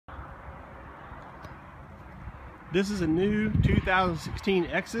This is a new 2016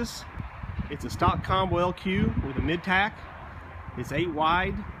 Exiss. It's a stock combo LQ with a mid tack. It's 8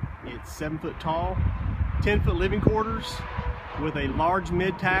 wide, it's 7 foot tall, 10 foot living quarters with a large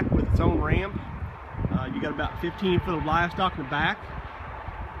mid tack with its own ramp. You got about 15 foot of livestock in the back.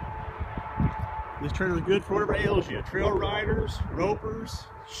 This trailer is good for whatever ails you. Trail riders, ropers,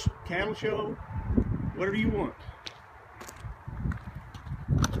 cattle show, whatever you want.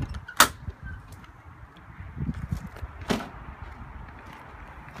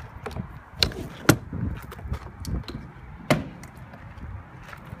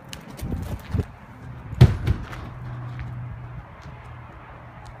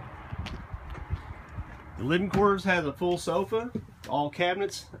 The living quarters has a full sofa, all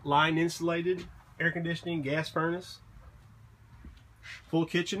cabinets, line insulated, air conditioning, gas furnace, full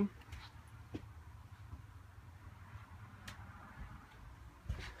kitchen.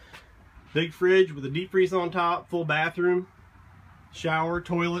 Big fridge with a deep freeze on top, full bathroom, shower,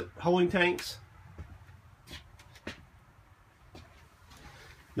 toilet, holding tanks.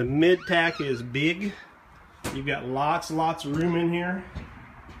 The mid tack is big. You've got lots of room in here.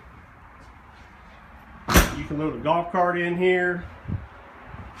 You can load a golf cart in here,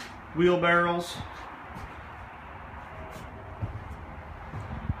 wheelbarrows.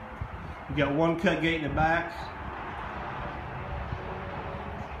 You got one cut gate in the back.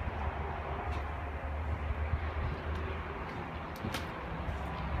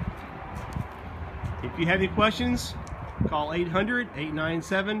 If you have any questions, call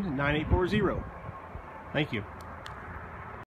 800-897-9840. Thank you.